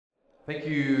Thank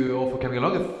you all for coming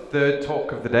along. The third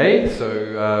talk of the day, so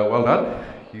well done.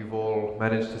 You've all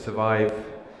managed to survive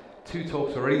 2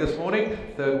 talks already this morning,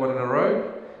 third one in a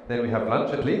row. Then we have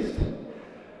lunch at least.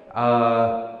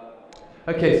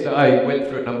 Okay, so I went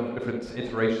through a number of different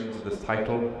iterations of this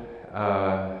title.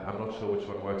 I'm not sure which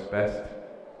one works best.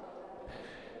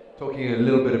 I'm going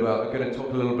to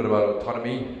talk a little bit about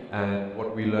autonomy and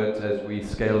what we learned as we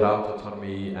scaled out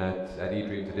autonomy at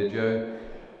eDreams Odigeo.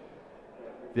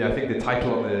 Yeah, I think the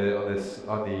title on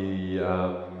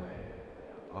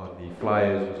the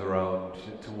flyers was around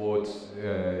towards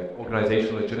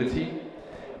organisational agility.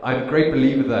 I'm a great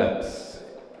believer that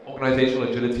organisational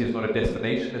agility is not a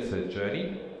destination; it's a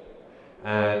journey.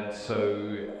 And so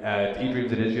at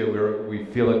eDreams Odigeo, we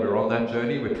feel that we're on that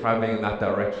journey. We're travelling in that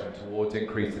direction towards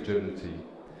increased agility.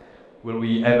 Will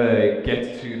we ever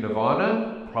get to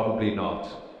nirvana? Probably not.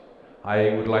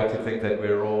 I would like to think that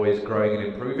we're always growing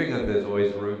and improving, and there's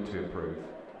always room to improve.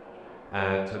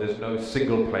 And so there's no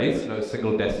single place, no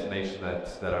single destination that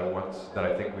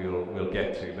I think we'll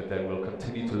get to, but then we'll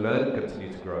continue to learn and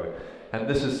continue to grow. And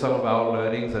this is some of our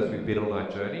learnings as we've been on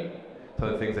that journey, some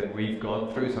of the things that we've gone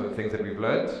through, some of the things that we've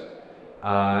learned,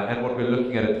 and what we're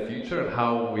looking at in the future, and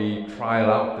how we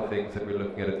trial out the things that we're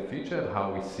looking at in the future, and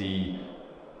how we see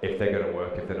if they're going to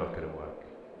work, if they're not going to work.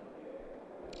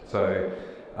 So.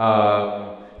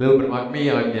 A little bit about me,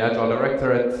 I'm the Agile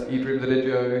Director at eDreams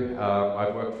Odigeo.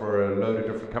 I've worked for a load of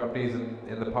different companies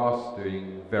in the past,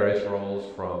 doing various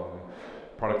roles from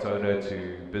product owner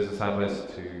to business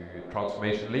analyst to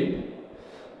transformation lead.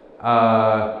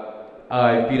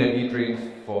 I've been at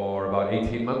eDreams for about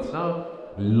 18 months now,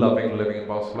 loving living in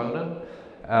Barcelona.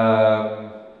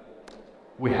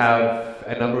 We have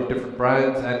a number of different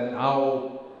brands, and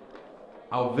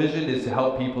our vision is to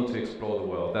help people to explore the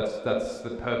world. That's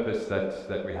the purpose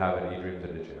that we have at eDreams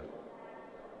Odigeo.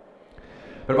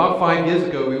 But about 5 years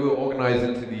ago, we were organized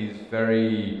into these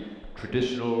very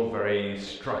traditional, very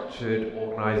structured,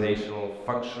 organizational,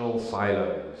 functional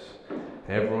silos.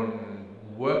 Everyone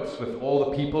works with all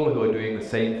the people who are doing the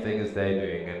same thing as they're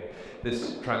doing. And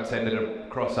this transcended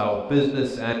across our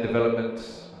business and development.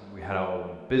 We had our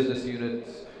business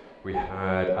units, we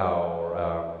had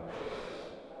our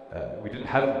we didn't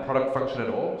have a product function at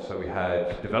all, so we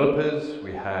had developers,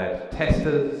 we had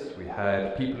testers, we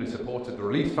had people who supported the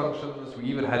release functions, we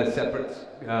even had a separate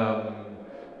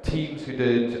teams who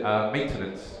did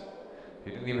maintenance.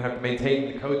 You didn't even have to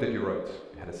maintain the code that you wrote.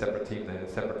 You had a separate team, that had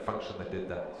a separate function that did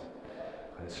that.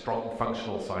 And strong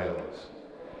functional silos.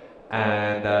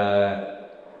 And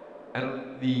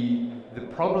the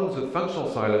problems with functional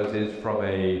silos is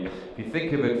if you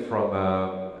think of it from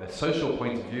a social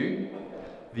point of view,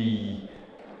 the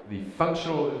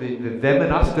them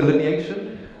and us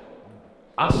delineation,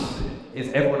 us is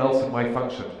everyone else in my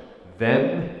function,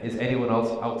 them is anyone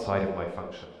else outside of my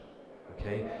function.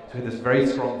 Okay? So we have this very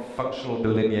strong functional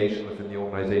delineation within the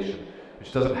organization,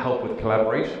 which doesn't help with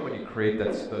collaboration when you create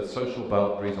those social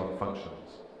boundaries on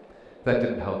functions. That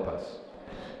didn't help us.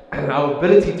 Our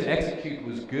ability to execute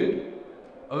was good,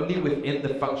 only within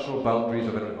the functional boundaries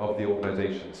of the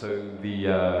organization. So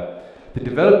the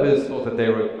developers thought that they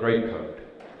wrote great code.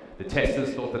 The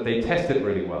testers thought that they tested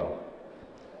really well.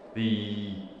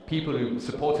 The people who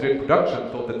supported in production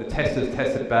thought that the testers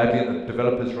tested badly and the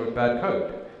developers wrote bad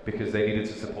code because they needed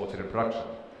to support it in production.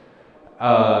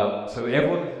 So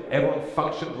everyone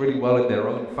functioned really well in their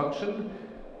own function,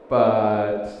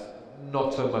 but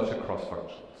not so much across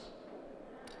functions.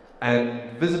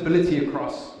 And visibility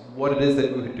across what it is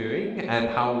that we were doing and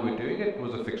how we were doing it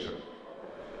was a fiction.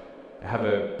 I have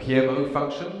a PMO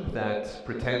function that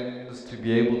pretends to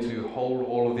be able to hold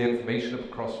all of the information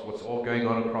across what's all going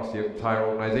on across the entire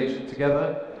organization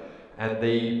together, and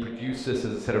they produce this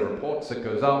as a set of reports that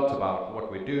goes out about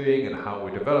what we're doing and how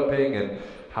we're developing and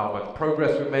how much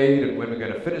progress we made and when we're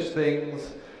going to finish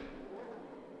things,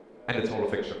 and it's all a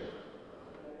fiction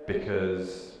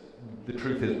because the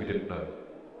truth is we didn't know.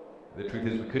 The truth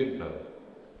is we couldn't know.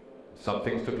 Some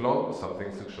things took long, some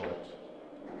things took short.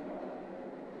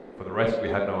 For the rest, we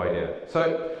had no idea.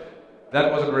 So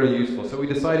that wasn't really useful. So we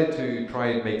decided to try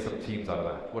and make some teams out of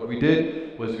that. What we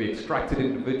did was we extracted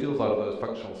individuals out of those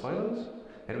functional silos,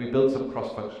 and we built some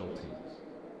cross-functional teams.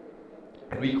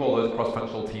 And we call those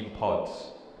cross-functional team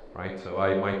pods, right? So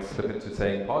I might slip into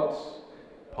saying pods.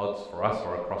 Pods for us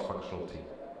are a cross-functional team.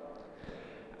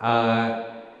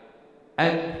 And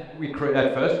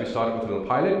at first, we started with a little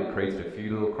pilot. We created a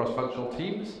few little cross-functional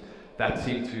teams. That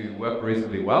seemed to work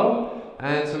reasonably well.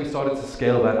 And so we started to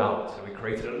scale that out. And we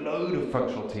created a load of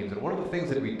functional teams. And one of the things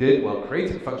that we did while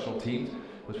creating functional teams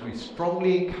was we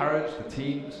strongly encouraged the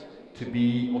teams to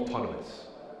be autonomous.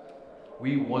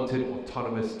 we wanted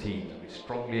autonomous teams. We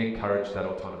strongly encouraged that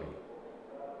autonomy.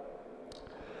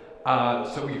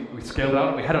 So we scaled out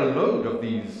and we had a load of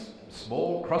these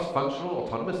small cross-functional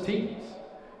autonomous teams,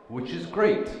 which is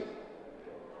great.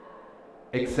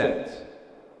 Except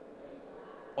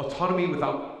autonomy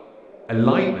without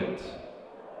alignment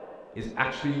is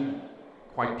actually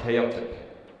quite chaotic.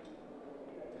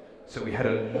 So we had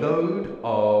a load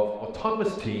of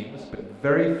autonomous teams, but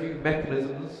very few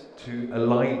mechanisms to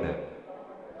align them.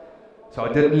 So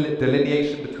our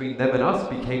delineation between them and us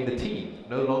became the team.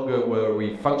 No longer were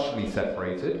we functionally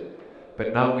separated,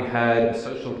 but now we had a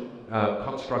social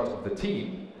construct of the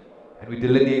team, and we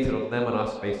delineated on them and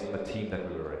us based on the team that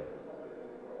we were in.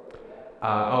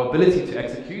 Our ability to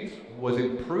execute was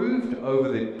improved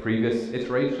over the previous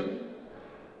iteration,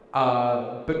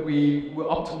 but we were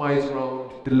optimized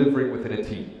around delivering within a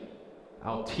team.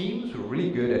 Our teams were really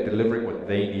good at delivering what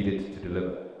they needed to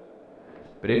deliver.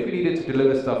 But if we needed to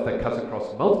deliver stuff that cuts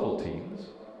across multiple teams,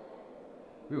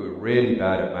 we were really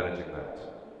bad at managing that.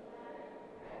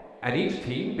 And each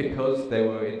team, because they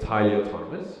were entirely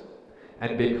autonomous,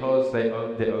 and because they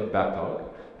owned their own backlog,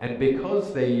 and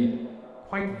because they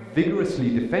quite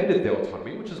vigorously defended their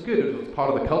autonomy, which is good, it was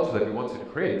part of the culture that we wanted to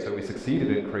create, so we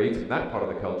succeeded in creating that part of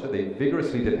the culture. They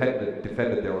vigorously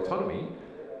defended their autonomy,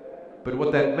 but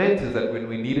what that meant is that when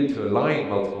we needed to align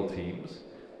multiple teams,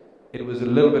 it was a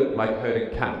little bit like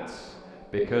herding cats,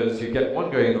 because you get one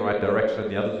going in the right direction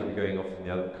and the others would be going off in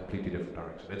the other completely different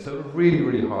direction. And so it was really,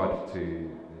 really hard to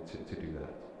do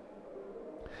that.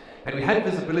 And we had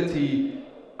visibility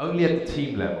only at the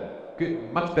team level.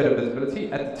 Good, much better visibility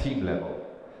at the team level,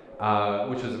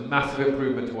 which was a massive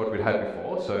improvement to what we'd had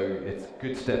before, so it's a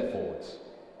good step forwards.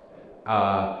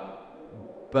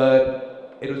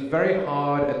 But it was very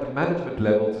hard at the management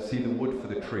level to see the wood for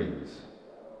the trees.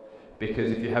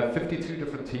 Because if you have 52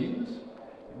 different teams,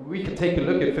 we can take a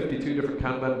look at 52 different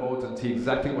Kanban boards and see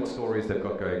exactly what stories they've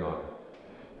got going on.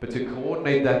 But to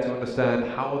coordinate that, to understand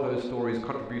how those stories are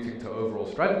contributing to overall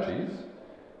strategies,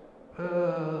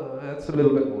 that's a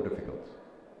little bit more difficult.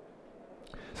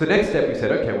 So next step we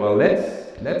said, okay, well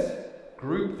let's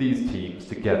group these teams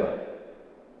together.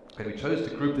 And we chose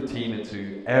to group the team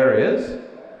into areas,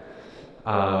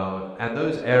 and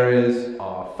those areas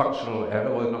are functional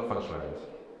areas, well not functional areas,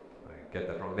 get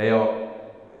that wrong. They are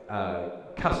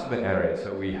customer areas.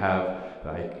 So we have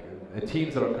like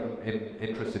teams that are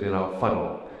interested in our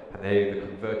funnel, and they're the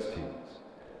converts teams,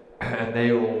 and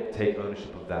they all take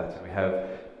ownership of that. And we have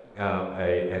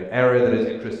an area that is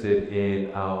interested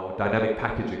in our dynamic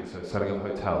packaging, so selling of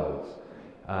hotels,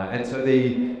 and so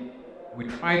we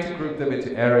try to group them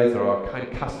into areas that are kind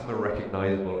of customer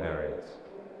recognizable areas.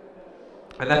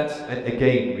 And that's, and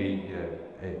again,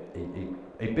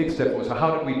 a big step forward. So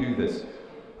how did we do this?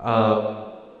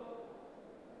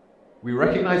 We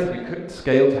recognized that we couldn't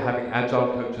scale to having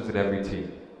agile coaches in every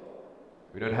team.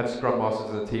 We don't have scrum masters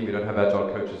in the team, we don't have agile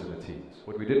coaches in the teams.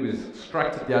 What we did was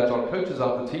extracted the agile coaches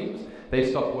out of the teams. They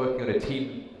stopped working on a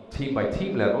team by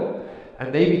team level,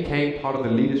 and they became part of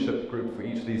the leadership group for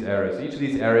each of these areas. Each of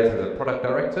these areas has a product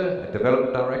director, a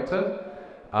development director,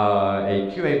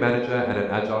 a QA manager, and an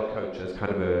agile coach as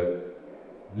kind of a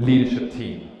leadership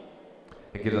team.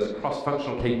 It gives us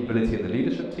cross-functional capability in the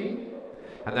leadership team,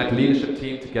 and that leadership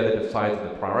team together decides on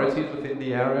the priorities within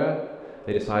the area.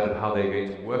 They decide on how they're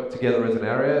going to work together as an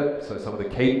area, so some of the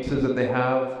cadences that they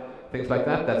have, things like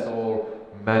that, that's all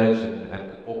managed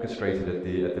and orchestrated at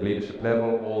the leadership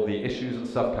level. All the issues and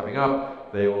stuff coming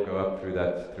up, they all go up through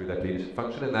that leadership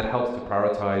function, and that helps to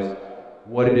prioritize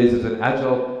what it is as an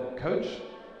agile coach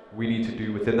we need to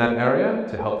do within that area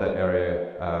to help that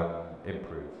area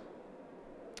improve.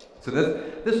 So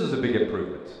this was a big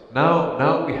improvement.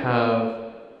 Now we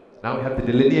have the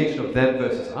delineation of them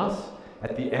versus us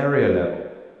at the area level.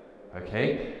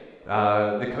 Okay,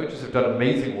 the coaches have done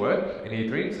amazing work in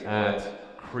eDreams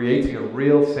at creating a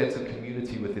real sense of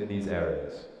community within these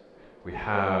areas. We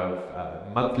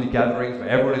have monthly gatherings where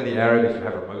everyone in the area, because we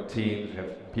have remote teams, we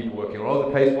have people working all over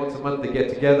the place. Once a month they get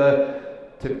together,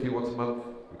 typically once a month.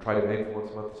 We try to aim for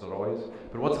once a month, it's not always.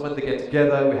 But once a month they get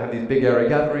together, we have these big area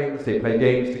gatherings, they play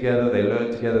games together, they learn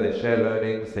together, they share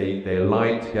learnings, they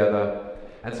align together.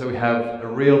 And so we have a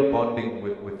real bonding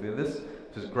within this,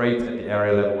 which is great. At the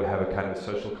area level, we have a kind of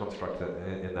social construct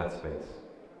in that space.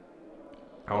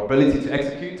 Our ability to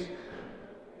execute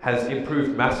has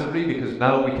improved massively because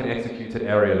now we can execute at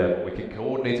area level. We can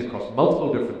coordinate across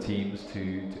multiple different teams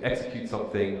to execute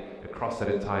something across that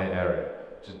entire area,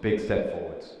 which is a big step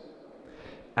forwards.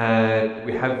 And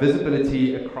we have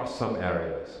visibility across some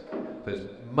areas. So it's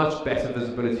much better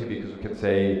visibility because we can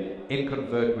say, in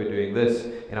Convert we're doing this,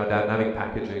 in our dynamic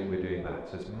packaging we're doing that.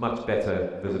 So it's much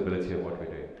better visibility of what we're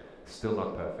doing. Still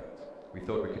not perfect. We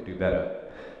thought we could do better.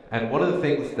 And one of the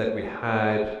things that we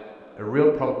had, a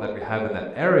real problem that we have in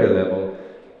that area level,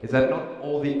 is that not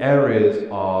all the areas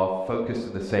are focused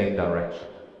in the same direction.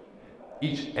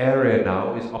 Each area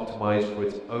now is optimized for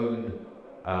its own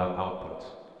output.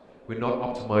 We're not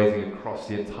optimizing across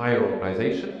the entire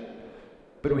organization,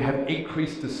 but we have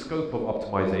increased the scope of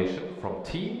optimization from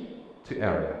team to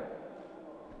area,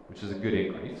 which is a good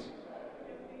increase.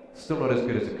 Still not as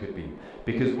good as it could be,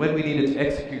 because when we needed to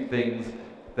execute things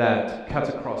that cut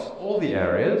across all the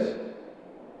areas,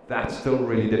 that's still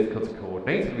really difficult to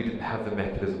coordinate, and we didn't have the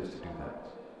mechanisms to do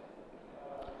that.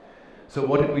 So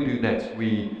what did we do next?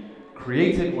 We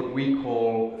created what we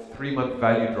call 3-month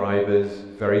value drivers,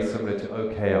 very similar to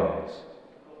OKRs.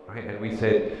 Right? And we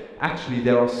said, actually,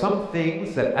 there are some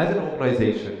things that as an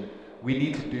organization we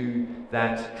need to do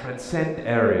that transcend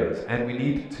areas, and we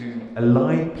need to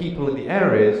align people in the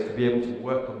areas to be able to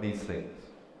work on these things.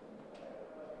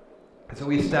 And so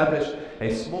we established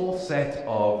a small set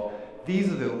of,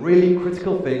 these are the really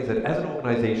critical things that as an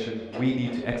organization we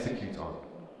need to execute on.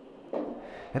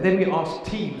 And then we asked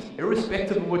teams,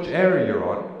 irrespective of which area you're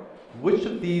on, which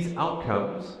of these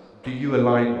outcomes do you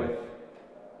align with?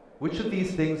 Which of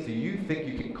these things do you think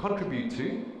you can contribute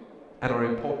to and are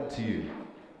important to you?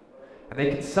 And they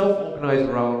can self-organize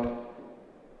around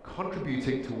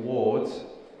contributing towards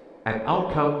an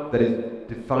outcome that is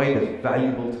defined as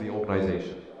valuable to the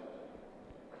organization,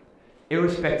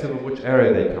 irrespective of which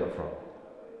area they come from.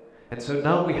 And so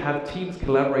now we have teams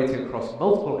collaborating across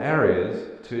multiple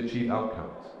areas to achieve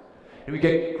outcomes. And we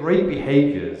get great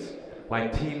behaviors,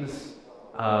 like teams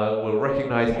will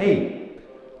recognize, hey,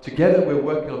 together we're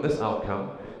working on this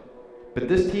outcome, but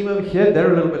this team over here,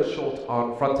 they're a little bit short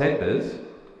on front-enders,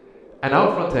 and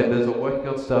our front-enders are working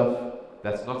on stuff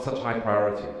that's not such high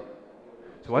priority.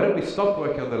 So why don't we stop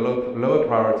working on the lower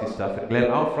priority stuff and let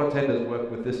our front-enders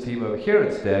work with this team over here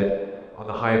instead on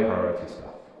the higher priority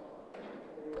stuff.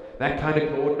 That kind of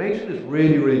coordination is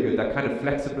really, really good. That kind of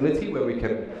flexibility where we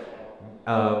can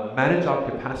manage our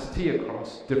capacity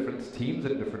across different teams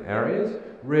and different areas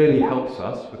really helps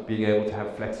us with being able to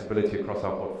have flexibility across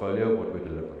our portfolio of what we're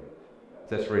delivering.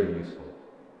 So that's really useful.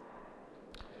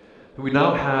 So we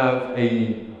now have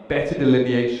a better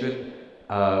delineation.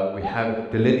 We have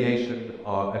delineation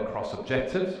across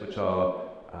objectives, which are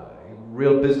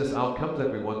real business outcomes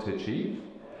that we want to achieve.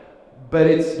 But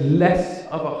it's less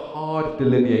of a hard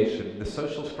delineation. The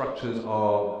social structures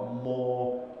are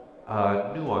more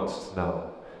nuanced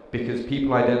now, because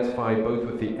people identify both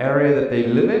with the area that they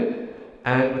live in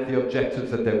and with the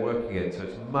objectives that they're working in. So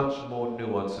it's much more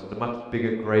nuanced and much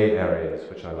bigger grey areas,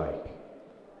 which I like.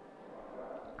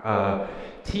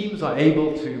 Teams are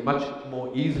able to much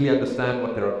more easily understand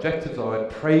what their objectives are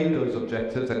and trade those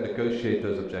objectives and negotiate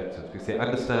those objectives, because they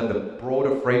understand the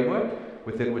broader framework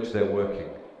within which they're working.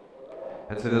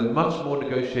 And so there's much more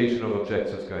negotiation of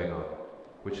objectives going on,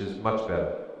 which is much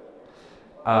better.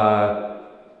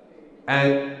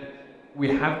 And we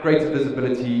have greater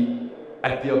visibility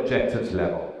at the objectives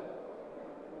level.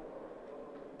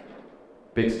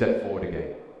 Big step forward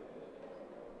again.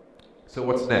 So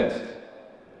what's next?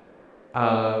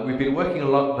 We've been working a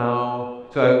lot now,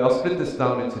 so I'll split this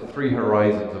down into 3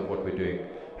 horizons of what we're doing.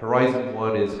 Horizon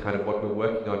 1 is kind of what we're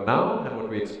working on now and what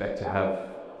we expect to have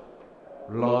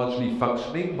largely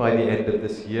functioning by the end of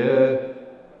this year,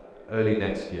 early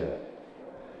next year.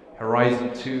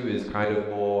 Horizon 2 is kind of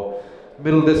more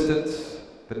middle distance,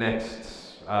 the next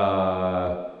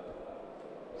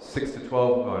 6 to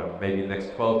 12, or maybe the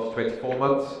next 12 to 24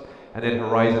 months. And then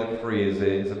Horizon 3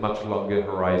 is a much longer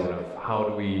horizon of how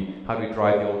do we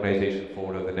drive the organization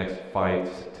forward over the next 5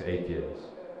 to 8 years.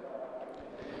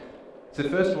 So the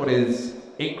first one is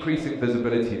increasing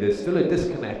visibility. There's still a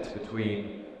disconnect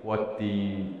between what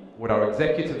our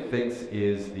executive thinks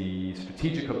is the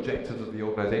strategic objectives of the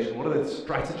organization, what are the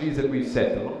strategies that we've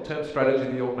set, the long-term strategy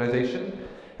of the organization,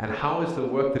 and how is the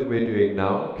work that we're doing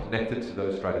now connected to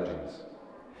those strategies?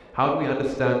 How do we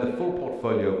understand the full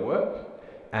portfolio of work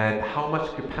and how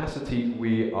much capacity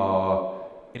we are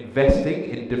investing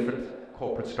in different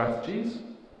corporate strategies,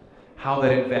 how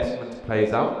that investment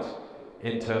plays out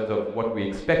in terms of what we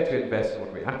expect to invest and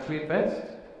what we actually invest,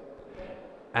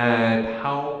 and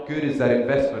how good is that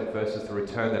investment versus the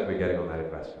return that we're getting on that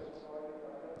investment.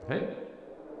 Okay?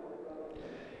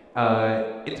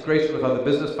 Integration with other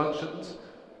business functions.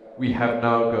 We have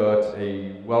now got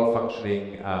a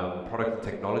well-functioning product and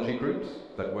technology groups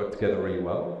that work together really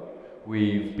well.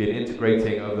 We've been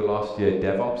integrating over the last year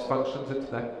DevOps functions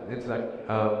into that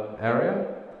area.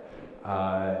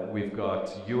 We've got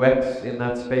UX in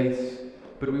that space,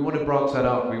 but we want to branch that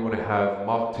out. We want to have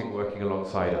marketing working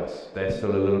alongside us. They're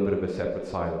still a little bit of a separate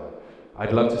silo.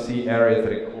 I'd love to see areas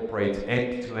that incorporate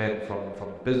end-to-end from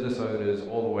business owners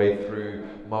all the way through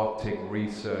marketing,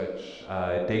 research,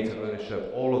 data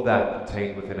ownership, all of that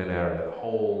contained within an area.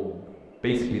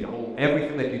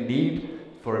 Everything that you need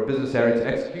for a business area to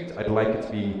execute, I'd like it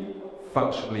to be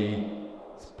functionally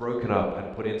broken up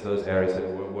and put into those areas that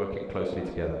we're working closely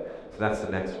together. So that's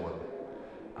the next one.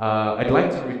 I'd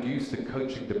like to reduce the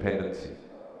coaching dependency.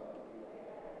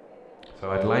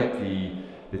 So I'd like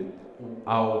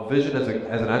our vision as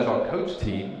an Agile coach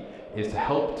team is to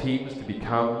help teams to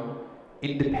become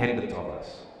independent of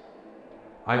us.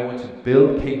 I want to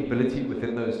build capability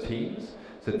within those teams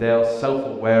so that they are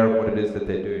self-aware of what it is that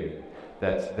they're doing,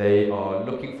 that they are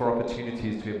looking for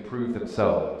opportunities to improve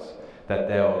themselves, that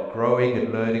they are growing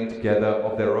and learning together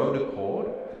of their own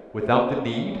accord without the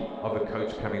need of a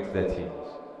coach coming to their teams.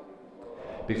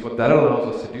 Because what that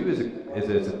allows us to do is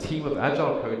as a team of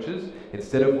Agile coaches,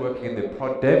 instead of working in the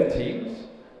prod dev teams,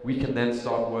 we can then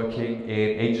start working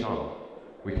in HR.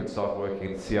 We can start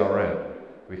working in CRM.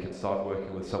 We can start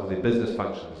working with some of the business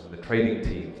functions and the trading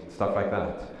teams and stuff like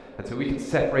that. And so we can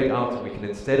separate out and we can,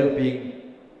 instead of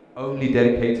being only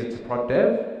dedicated to prod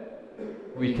dev,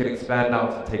 we can expand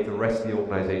out and take the rest of the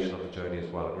organization on the journey as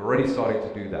well. And we're already starting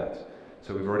to do that.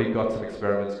 So we've already got some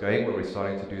experiments going where we're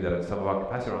starting to do that, and some of our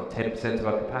capacity, around 10% of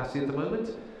our capacity at the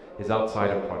moment, is outside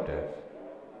of prod dev.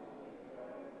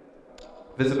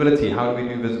 Visibility, how do we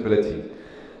do visibility?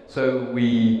 So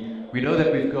we know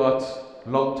that we've got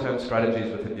long-term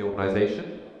strategies within the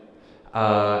organization,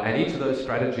 and each of those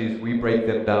strategies, we break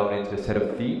them down into a set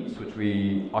of themes, which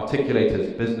we articulate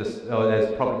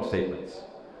as problem statements.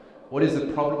 What is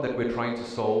the problem that we're trying to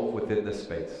solve within this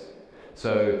space?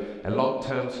 So a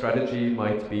long-term strategy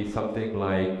might be something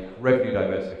like revenue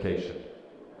diversification.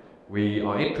 We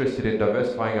are interested in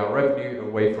diversifying our revenue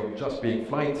away from just being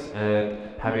flights and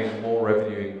having more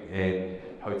revenue in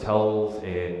hotels,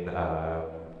 in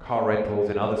car rentals,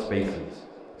 in other spaces.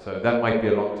 So that might be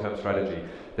a long-term strategy.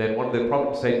 Then one of the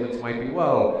problem statements might be,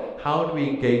 well, how do we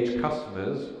engage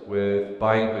customers with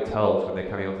buying hotels when they're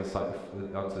coming onto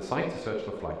the site to search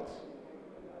for flights?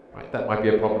 Right, that might be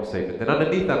a problem statement. Then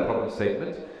underneath that problem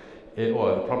statement, the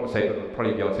problem statement would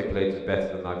probably be articulated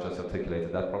better than I've just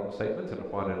articulated that problem statement. And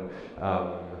Juan and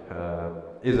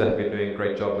Isa have been doing a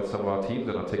great job with some of our teams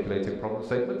in articulating problem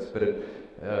statements. But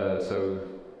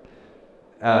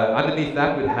underneath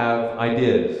that, we'd have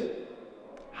ideas.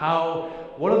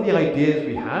 What are the ideas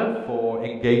we have for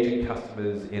engaging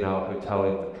customers in our hotel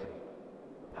inventory?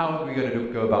 How are we going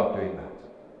to go about doing that?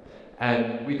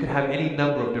 And we could have any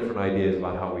number of different ideas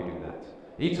about how we do that.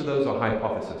 Each of those are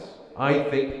hypotheses. I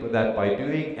think that by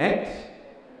doing X,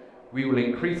 we will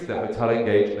increase the hotel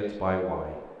engagement by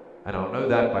Y. And I'll know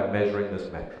that by measuring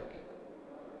this metric.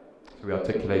 So we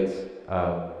articulate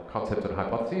concepts and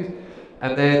hypotheses.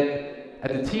 And then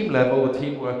at the team level, the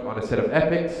team work on a set of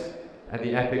epics, and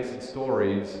the epics and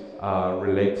stories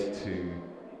relate to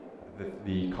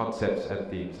the concepts and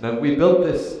themes. Now, we built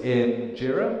this in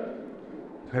Jira.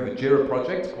 We have a Jira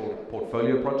project called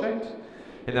Portfolio Project.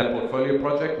 In that portfolio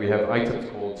project, we have items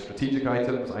called strategic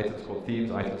items, items called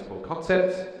themes, items called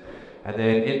concepts. And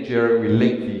then in Jira, we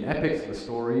link the epics and the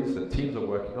stories that teams are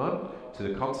working on to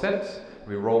the concepts.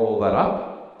 We roll all that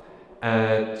up.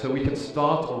 And so we can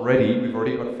start already. We've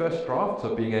already got first drafts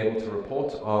of being able to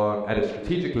report on, at a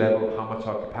strategic level, how much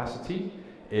our capacity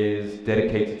is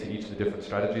dedicated to each of the different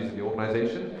strategies of the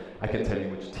organization. I can tell you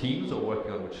which teams are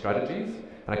working on which strategies.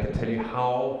 And I can tell you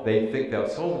how they think they're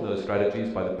solving those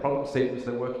strategies by the problem statements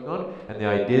they're working on and the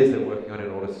ideas they're working on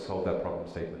in order to solve that problem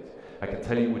statement. I can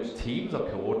tell you which teams are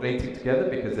coordinating together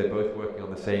because they're both working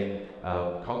on the same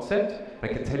concept. I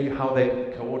can tell you how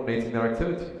they're coordinating their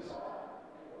activities.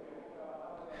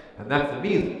 And that, for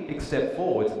me, is a big step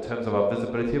forwards in terms of our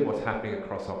visibility of what's happening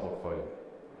across our portfolio.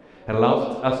 It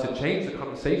allows us to change the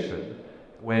conversation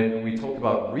when we talk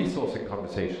about resourcing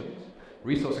conversations.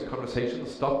 Resourcing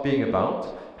conversations stop being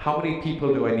about how many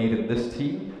people do I need in this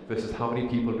team versus how many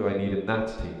people do I need in that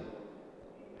team.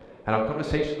 And our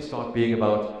conversations start being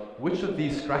about which of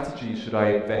these strategies should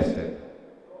I invest in?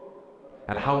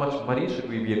 And how much money should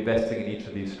we be investing in each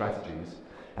of these strategies?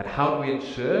 And how do we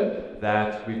ensure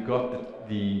that we've got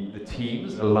the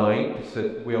teams aligned so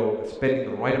that we are spending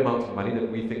the right amount of money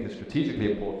that we think is strategically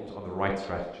important on the right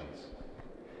strategies?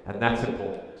 And that's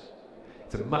important.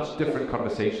 It's a much different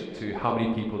conversation to how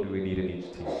many people do we need in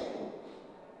each team.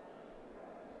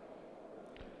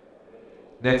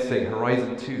 Next thing,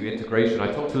 Horizon 2, integration.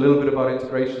 I talked a little bit about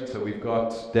integration, so we've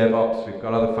got DevOps, we've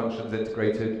got other functions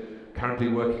integrated. Currently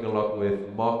working a lot with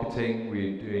marketing,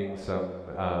 we're doing some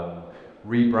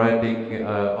rebranding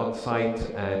on site,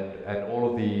 and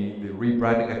all of the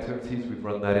rebranding activities, we've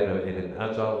run that in an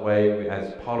agile way.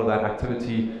 As part of that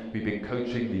activity, we've been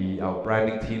coaching our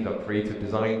branding teams, our creative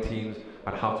design teams,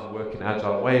 on how to work in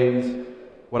agile ways.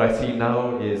 What I see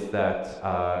now is that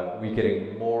we're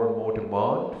getting more and more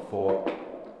demand for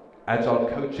agile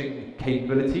coaching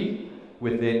capability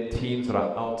within teams that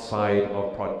are outside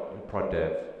of prod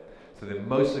dev. So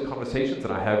most of the conversations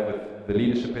that I have with the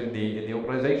leadership in the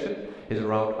organization is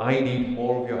around, I need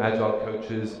more of your agile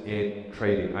coaches in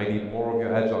trading. I need more of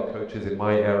your agile coaches in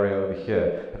my area over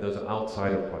here. And those are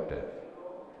outside of prod dev.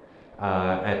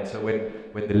 And so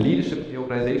when the leadership of the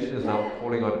organization is now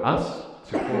calling on us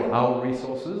to pull our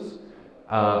resources,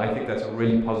 I think that's a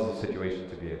really positive situation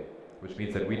to be in, which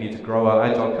means that we need to grow our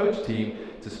agile coach team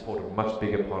to support a much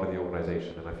bigger part of the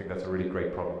organization, and I think that's a really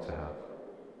great problem to have.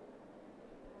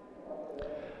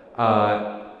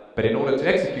 But in order to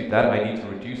execute that, I need to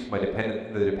reduce the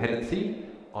dependency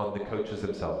on the coaches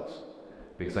themselves,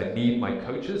 because I need my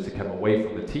coaches to come away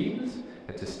from the teams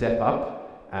and to step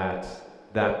up at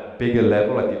that bigger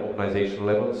level, at the organizational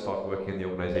level, and start working at the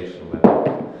organizational level.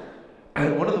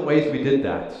 And one of the ways we did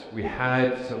that,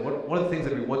 one of the things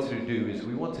that we wanted to do is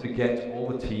we wanted to get all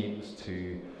the teams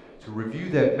to review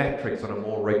their metrics on a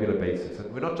more regular basis.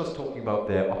 And we're not just talking about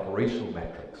their operational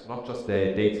metrics, not just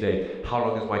their day-to-day, how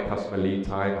long is my customer lead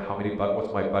time,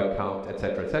 what's my bug count,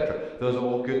 etc., etc. Those are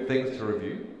all good things to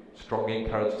review. Strongly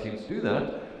encourage teams to do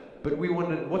that. But we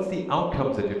wanted, what's the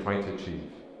outcomes that you're trying to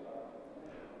achieve?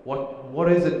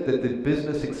 What is it that the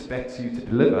business expects you to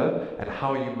deliver, and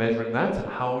how are you measuring that, and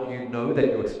how do you know that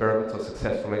your experiments are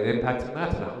successful in impacting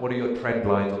that, and what are your trend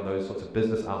lines on those sorts of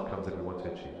business outcomes that we want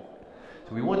to achieve?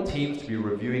 So we want teams to be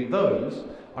reviewing those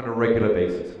on a regular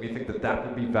basis, and we think that that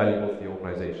would be valuable to the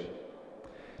organization.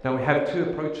 Now we have two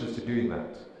approaches to doing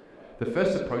that. The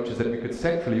first approach is that we could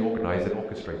centrally organize and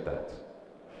orchestrate that.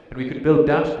 And we could build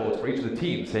dashboards for each of the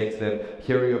teams, saying to them,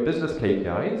 here are your business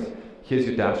KPIs, here's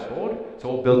your dashboard, it's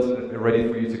all built and ready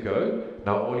for you to go.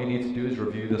 Now all you need to do is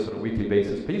review this on a weekly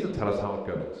basis, please, and tell us how it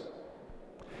goes.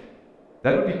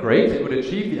 That would be great. It would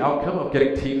achieve the outcome of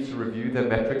getting teams to review their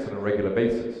metrics on a regular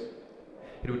basis.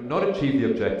 It would not achieve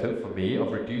the objective, for me,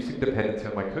 of reducing dependency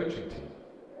on my coaching team.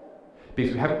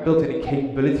 Because we haven't built any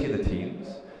capability in the teams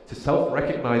to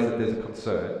self-recognize that there's a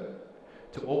concern,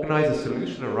 to organize a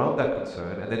solution around that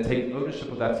concern, and then take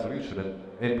ownership of that solution and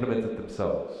implement it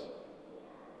themselves.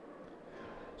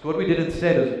 So what we did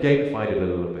instead is we gamified it a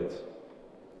little bit.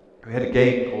 We had a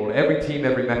game called Every Team,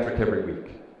 Every Metric, Every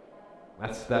Week.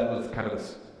 That was kind of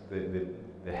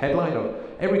the headline of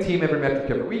Every Team, Every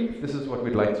Metric, Every Week. This is what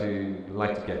we'd like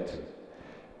to get to.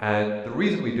 And the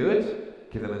reason we do it,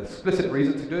 give them an explicit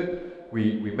reason to do it,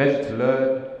 we measure to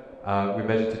learn, we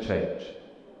measure to change,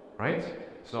 right?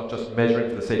 It's not just measuring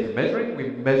for the sake of measuring, we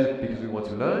measure because we want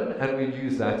to learn, and we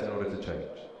use that in order to change,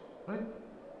 right?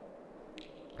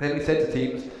 Then we said to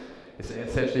teams,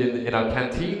 essentially in our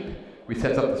canteen, we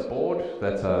set up this board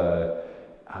that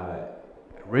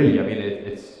really, I mean,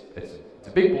 it's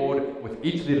a big board with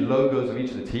each of the logos of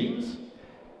each of the teams,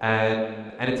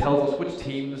 and it tells us which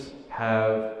teams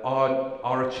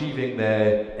are achieving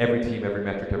their every team, every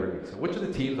metric every week. So which of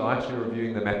the teams are actually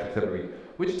reviewing their metrics every week?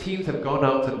 Which teams have gone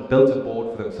out and built a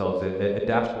board for themselves, a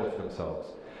dashboard for themselves?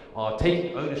 Are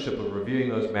taking ownership of reviewing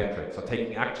those metrics, are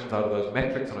taking actions out of those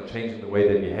metrics, and are changing the way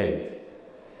they behave.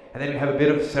 And then we have a bit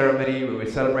of a ceremony where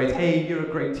we celebrate, hey, you're a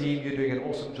great team, you're doing an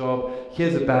awesome job,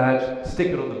 here's a badge, stick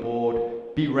it on the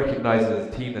board, be recognized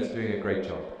as a team that's doing a great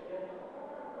job.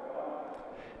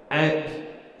 And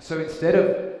so instead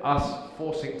of us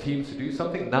forcing teams to do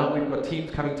something, now we've got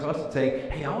teams coming to us and saying,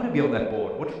 hey, I want to be on that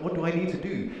board, what do I need to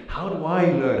do? How do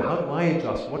I learn? How do I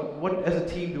adjust? What as a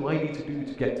team do I need to do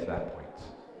to get to that point?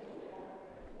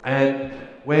 And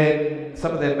when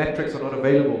some of their metrics are not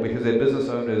available because their business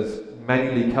owners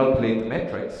manually calculate the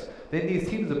metrics, then these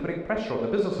teams are putting pressure on the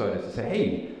business owners to say,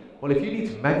 hey, well, if you need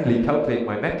to manually calculate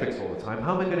my metrics all the time,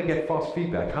 how am I going to get fast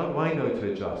feedback? How do I know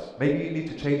to adjust? Maybe you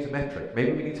need to change the metric.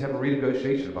 Maybe we need to have a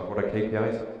renegotiation about what our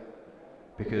KPIs are.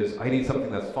 Because I need something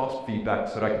that's fast feedback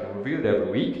so that I can review it every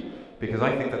week, because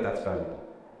I think that that's valuable.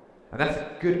 And that's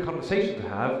a good conversation to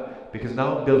have, because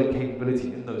now I'm building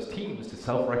capability in those teams to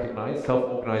self-recognize,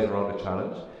 self-organize around a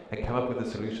challenge, and come up with a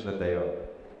solution that they own.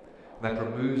 And that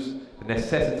removes the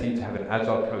necessity to have an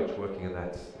agile coach working in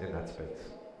that space.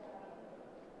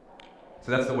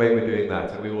 So that's the way we're doing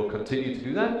that, and we will continue to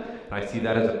do that, and I see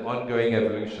that as an ongoing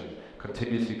evolution.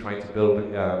 continuously trying to build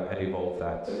and evolve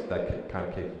that kind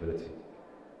of capability.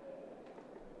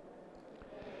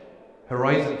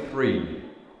 Horizon 3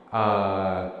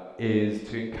 is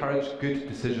to encourage good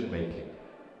decision making.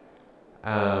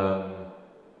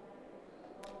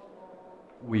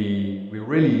 We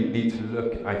really need to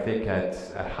look, I think, at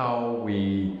how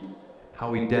we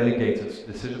delegate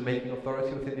decision-making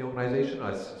authority within the organization.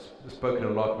 I've spoken a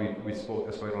lot. We've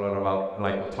spoken a lot about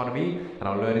like autonomy and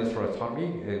our learnings for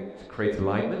autonomy to create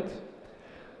alignment.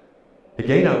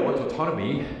 Again, I want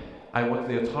autonomy. I want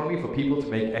the autonomy for people to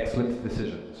make excellent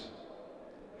decisions.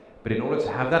 But in order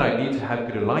to have that, I need to have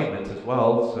good alignment as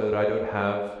well, so that I don't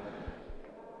have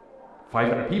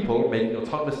 500 people making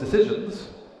autonomous decisions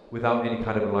without any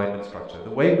kind of alignment structure.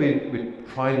 The way we're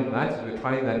trying that is we're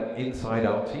trying that inside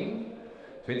our team.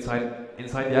 So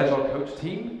inside the Agile coach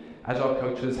team, Agile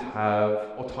coaches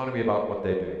have autonomy about what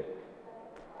they're doing.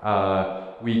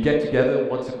 We get together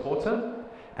once a quarter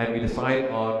and we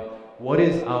decide on what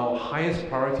is our highest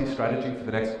priority strategy for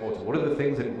the next quarter. What are the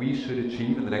things that we should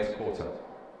achieve in the next quarter?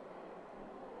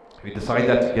 We decide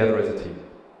that together as a team.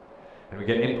 And we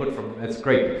get input from, it's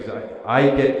great because I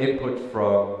get input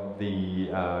from the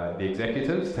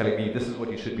executives telling me this is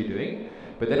what you should be doing,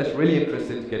 but then it's really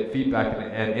interesting to get feedback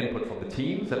and input from the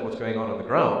teams and what's going on the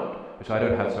ground, which I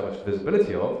don't have so much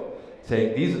visibility of,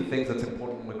 saying these are the things that's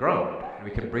important on the ground. And we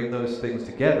can bring those things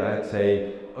together and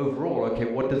say, overall, okay,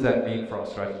 what does that mean for our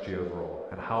strategy overall?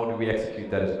 And how do we execute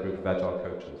that as a group of Agile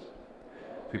coaches?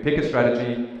 So we pick a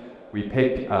strategy, we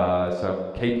pick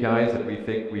some KPIs that we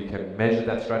think we can measure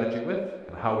that strategy with,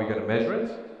 and how we're going to measure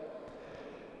it.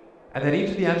 And then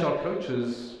each of the Agile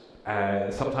coaches,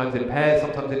 sometimes in pairs,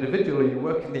 sometimes individually,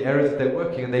 work in the areas that they're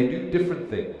working, and they do different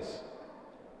things.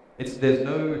 There's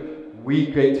no,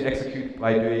 we're going to execute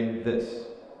by doing this.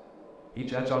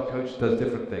 Each Agile coach does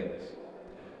different things.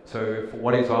 So for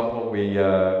one example, we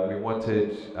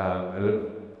wanted,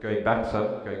 going back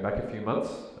a few months,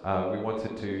 we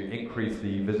wanted to increase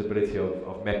the visibility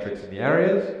of metrics in the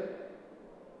areas.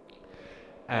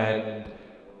 And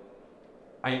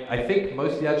I think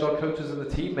most of the Agile coaches in the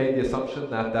team made the assumption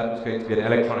that that was going to be an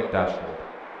electronic dashboard.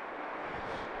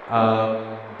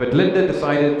 But Linda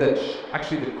decided that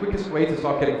actually the quickest way to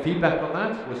start getting feedback on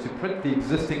that was to print the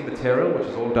existing material, which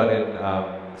is all done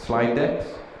in slide decks,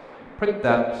 print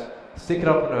that, stick it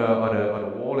up on a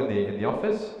wall in the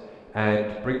office,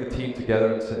 and bring the team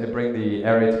together and bring the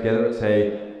area together and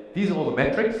say, these are all the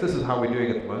metrics, this is how we're doing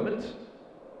at the moment.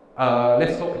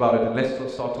 Let's talk about it and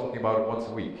let's start talking about it once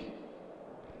a week.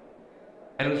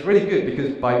 And it was really good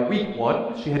because by week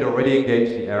 1, she had already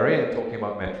engaged the area in talking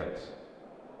about metrics.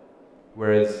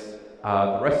 Whereas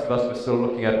the rest of us were still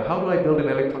looking at, how do I build an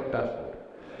electronic dashboard?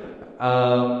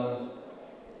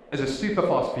 There's a super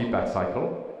fast feedback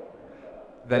cycle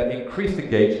that increased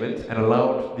engagement and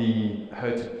allowed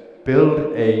her to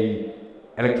build a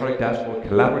electronic dashboard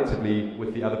collaboratively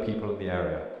with the other people in the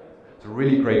area. It's a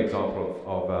really great example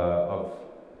of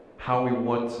how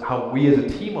we as a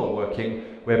team are working,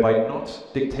 whereby not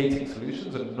dictating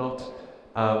solutions and not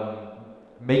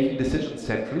making decisions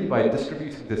centrally by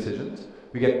distributing decisions,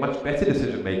 we get much better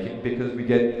decision making because we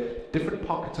get different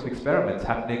pockets of experiments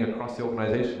happening across the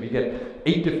organization. We get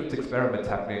 8 different experiments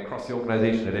happening across the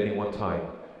organization at any one time.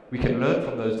 We can learn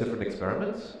from those different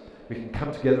experiments. We can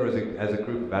come together as a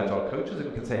group of Agile coaches and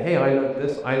we can say, hey, I learned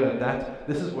this, I learned that,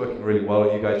 this is working really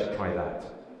well, you guys should try that.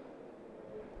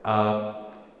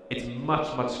 It's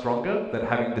much, much stronger than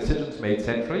having decisions made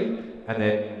centrally and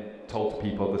then told to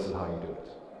people, this is how you do it.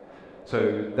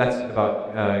 So that's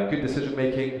about good decision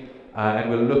making, and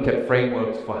we'll look at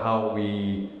frameworks for how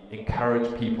we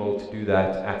encourage people to do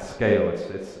that at scale.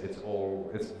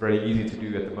 It's very easy to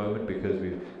do at the moment because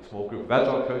we're a small group of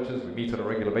Agile coaches, we meet on a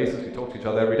regular basis, we talk to each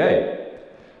other every day.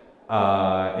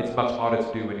 It's much harder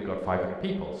to do when you've got 500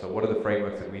 people. So what are the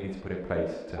frameworks that we need to put in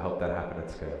place to help that happen at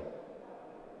scale?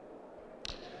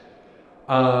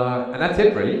 And that's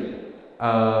it really.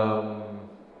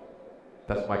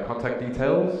 That's my contact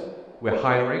details. We're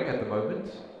hiring at the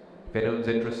moment. If anyone's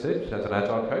interested as an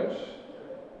Agile coach,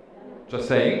 just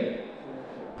saying.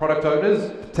 Product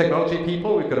owners, technology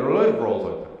people, we've got a load of roles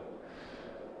open.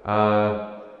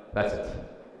 That's it.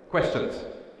 Questions?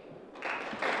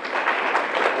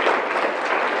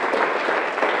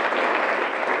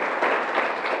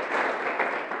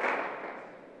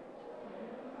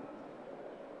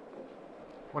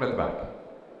 One at the back.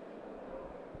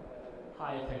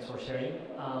 Hi, thanks for sharing.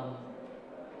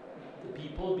 The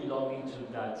people belonging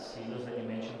to that silos that you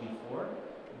mentioned before,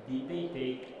 did they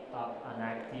take up an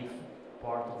active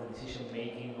part of the decision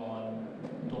making on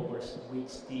towards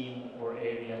which team or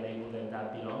area they would end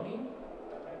up belonging?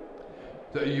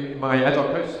 So you, my agile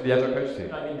coach, the agile coach team.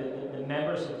 No, I mean the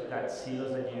members of that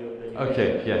silos that you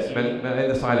Okay, yes, in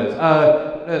the silos.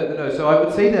 No, so I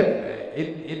would say that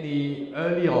in the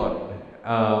early on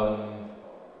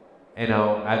in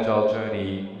our agile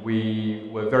journey, we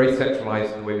were very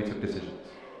centralized in the way we took decisions.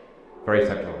 Very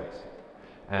centralized.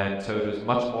 And so it was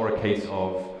much more a case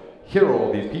of, here are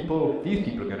all these people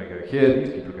are going to go here,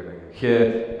 these people are going to go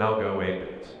here, now go away and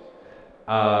do it.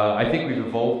 I think we've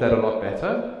evolved that a lot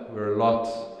better. We're a lot,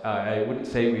 I wouldn't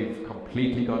say we've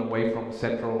completely gone away from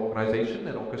central organization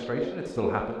and orchestration. It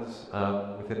still happens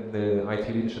within the IT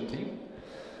leadership team.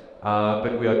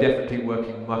 But we are definitely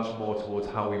working much more towards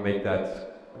how we make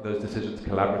those decisions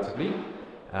collaboratively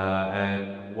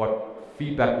and what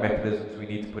feedback mechanisms we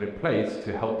need to put in place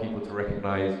to help people to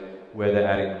recognize where they're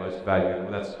adding the most value.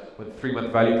 And that's what the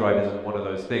 3-month value drive is one of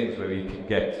those things where we can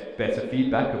get better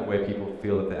feedback of where people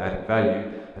feel that they're adding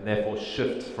value and therefore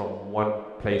shift from one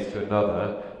place to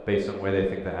another based on where they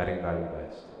think they're adding value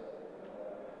best.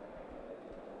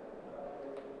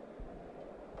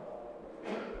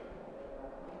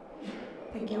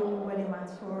 Thank you very much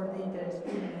for the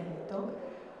interesting talk.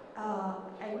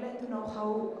 I would like to know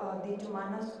how did you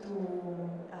manage to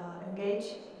engage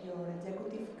your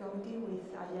executive committee with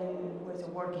Agile ways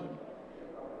of working?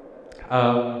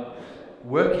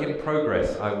 Work in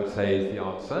progress, I would say, is the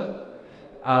answer.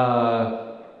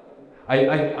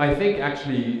 I think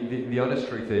actually the honest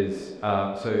truth is,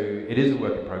 so it is a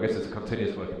work in progress, it's a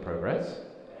continuous work in progress.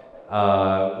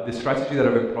 The strategy that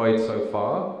I've employed so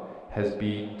far has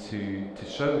been to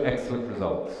show excellent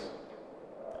results.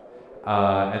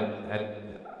 And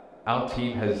our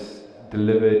team has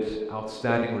delivered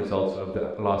outstanding results over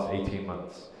the last 18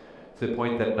 months. To the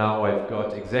point that now I've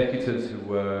got executives who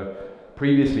were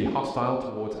previously hostile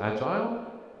towards Agile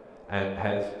and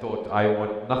has thought, I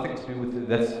want nothing to do with it.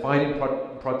 That's fine in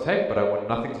prod tech, but I want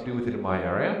nothing to do with it in my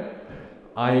area.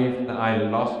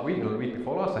 Last week, or the week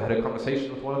before last, I had a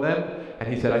conversation with one of them,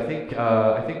 and he said, I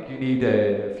think you need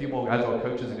a few more Agile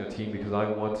coaches in your team because I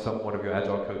want one of your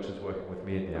Agile coaches working with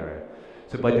me in the area.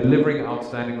 So by delivering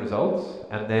outstanding results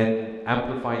and then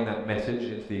amplifying that message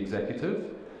into the executive,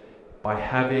 by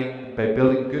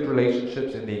building good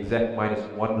relationships in the exec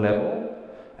 -1 level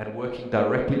and working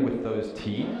directly with those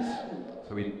teams.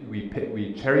 So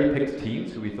we cherry-picked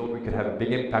teams who we thought we could have a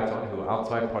big impact on, who were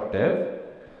outside prod dev.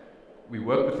 We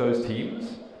worked with those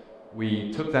teams,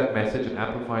 we took that message and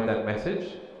amplified that message,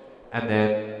 and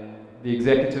then the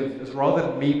executive, rather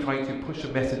than me trying to push a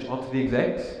message onto the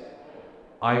execs,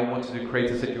 I wanted to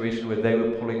create a situation where they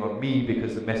were pulling on me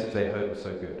because the message they heard was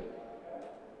so good.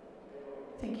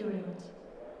 Thank you very much.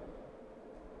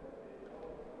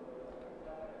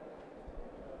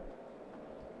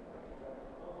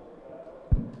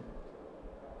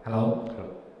 Hello. Hello.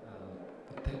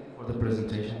 Thank you for the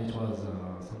presentation. It was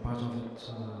some part of it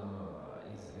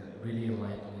is really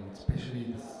enlightening, especially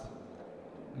this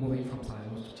moving from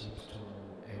silos to teams to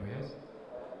areas.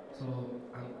 So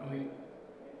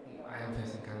I am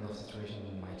facing kind of situation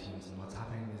in my teams, and what's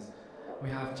happening is we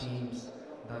have teams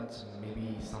that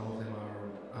maybe some of them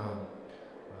are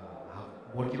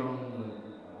working on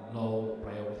low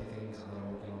priority things, others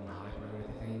are working on high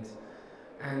priority things,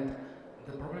 and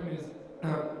the problem is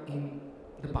in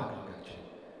the backlog actually.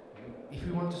 If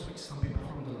we want to switch some people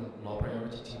from the low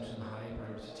priority teams to the high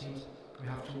priority teams, we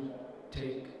have to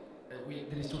take,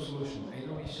 there is two solutions.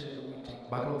 Either we take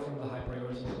backlog from the high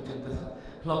priority to the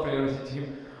low priority team,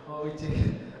 or we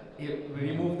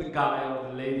remove the guy or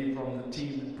the lady from the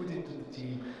team and put it to the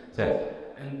team. So,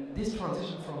 and this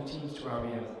transition from teams to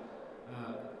areas,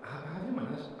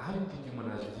 how did you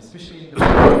manage it? Especially in the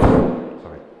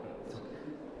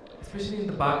especially in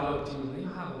the backlog team. Do you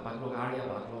have a backlog area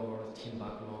backlog or a team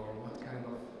backlog, or what kind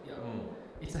of,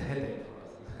 it's a headache for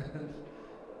us.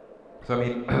 So I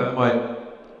mean,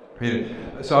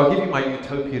 so I'll give you my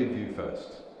utopian view first.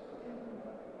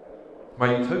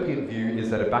 My utopian view is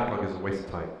that a backlog is a waste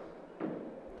of time.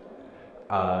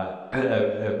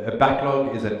 A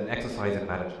backlog is an exercise in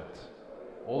management.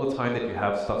 All the time that you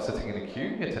have stuff sitting in a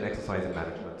queue, it's an exercise in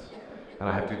management. And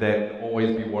I have to then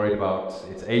always be worried about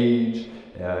its age,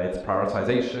 its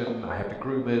prioritization, I have to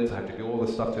groom it, I have to do all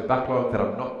this stuff to a backlog that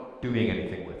I'm not doing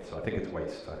anything with. So I think it's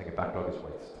waste. I think a backlog is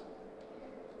waste.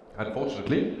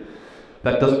 Unfortunately,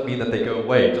 that doesn't mean that they go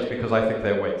away just because I think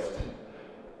they're waste.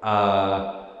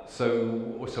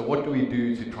 So what do we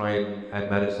do to try and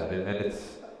manage that? And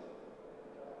it's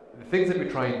the things that we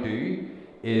try and do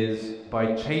is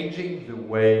by changing the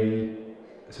way,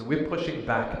 so we're pushing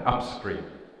back upstream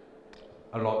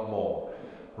a lot more.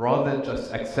 Rather than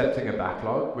just accepting a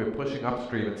backlog, we're pushing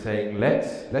upstream and saying,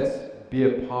 let's be a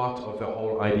part of the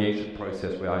whole ideation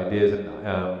process where ideas and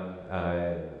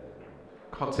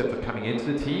concepts are coming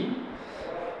into the team.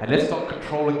 And let's start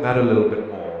controlling that a little bit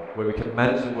more, where we can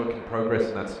manage the work in progress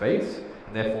in that space,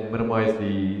 and therefore minimize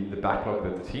the backlog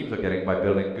that the teams are getting by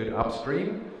building good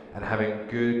upstream and having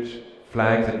good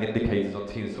flags and indicators on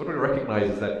teams. So what we recognize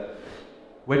is that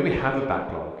when we have a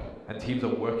backlog and teams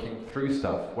are working through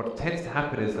stuff, what tends to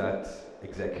happen is that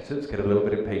executives get a little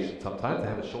bit impatient sometimes. They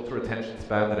have a shorter attention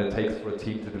span than it takes for a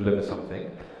team to deliver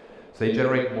something. So they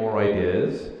generate more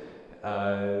ideas.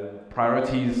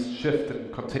 Priorities shift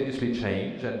and continuously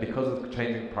change, and because of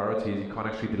changing priorities, you can't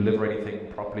actually deliver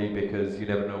anything properly because you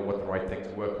never know what the right thing to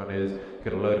work on is. You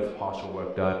get a load of partial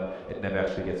work done, it never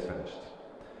actually gets finished.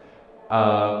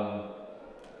 Have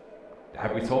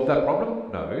we solved that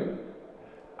problem? No.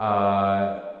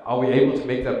 Are we able to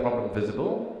make that problem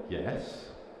visible? Yes.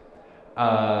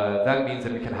 That means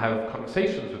that we can have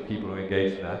conversations with people who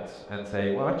engage in that and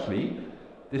say, well, actually,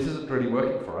 this isn't really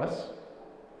working for us.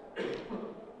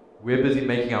 We're busy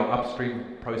making our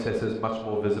upstream processes much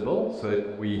more visible so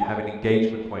that we have an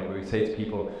engagement point where we say to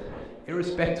people,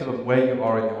 irrespective of where you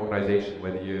are in the organization,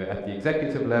 whether you're at the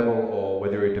executive level or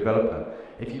whether you're a developer,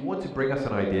 if you want to bring us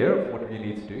an idea of what you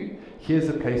need to do, here's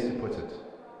the place to put it.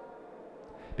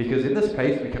 Because in this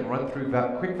place we can run through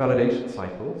quick validation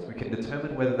cycles, we can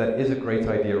determine whether that is a great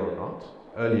idea or not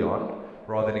early on,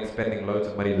 rather than expending loads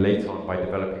of money later on by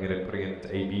developing it and putting it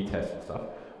into A/B tests and stuff.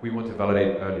 We want to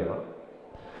validate it early on.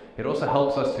 It also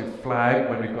helps us to flag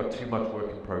when we've got too much work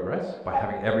in progress by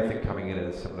having everything coming in at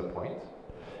a similar point.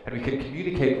 And we can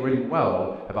communicate really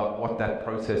well about what that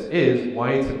process is,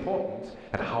 why it's important,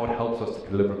 and how it helps us to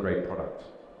deliver a great product.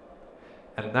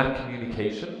 And that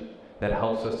communication that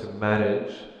helps us to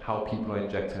manage how people are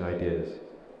injecting ideas.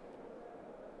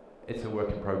 It's a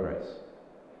work in progress.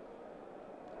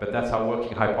 But that's our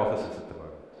working hypothesis at the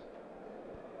moment.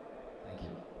 Thank you.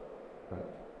 Right.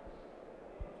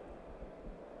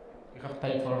 We have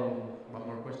time for one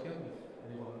more question, if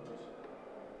anyone wants.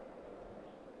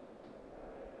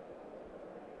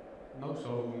 No,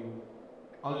 so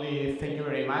only thank you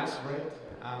very much, Brett.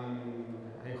 I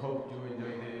hope you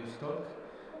enjoyed this talk,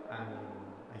 and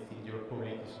I think your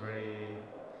public is very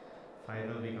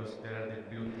vital because they are the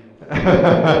blue team in the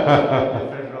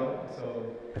first row. So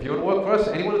if you want to work for us,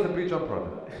 anyone with a blue jumper on,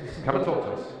 come and talk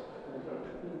to us.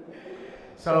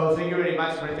 So thank you very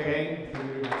much, Brett, again. Thank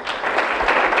you very much.